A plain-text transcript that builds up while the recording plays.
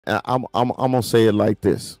I'm gonna say it like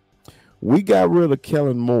this: we got rid of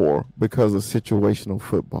Kellen Moore because of situational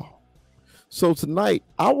football. So tonight,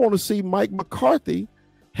 I want to see Mike McCarthy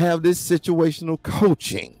have this situational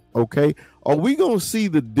coaching. Okay, are we gonna see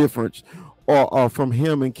the difference, or from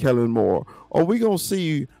him and Kellen Moore? Are we gonna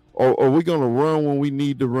see, or are we gonna run when we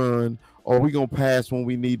need to run? Or are we gonna pass when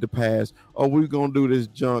we need to pass? Or are we gonna do this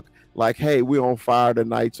junk like, hey, we're on fire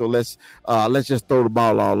tonight, so let's just throw the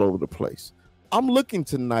ball all over the place. I'm looking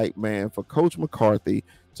tonight, man, for Coach McCarthy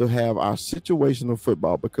to have our situational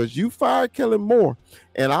football because you fired Kellen Moore.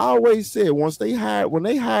 And I always said when they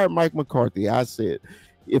hired Mike McCarthy, I said,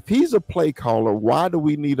 if he's a play caller, why do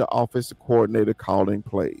we need an offensive coordinator calling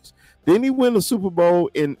plays? Didn't he win the Super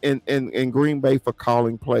Bowl in Green Bay for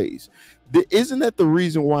calling plays? Isn't that the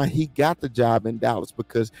reason why he got the job in Dallas?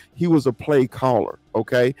 Because he was a play caller.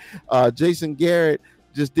 Okay. Jason Garrett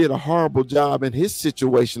just did a horrible job in his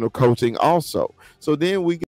situational coaching also. So then we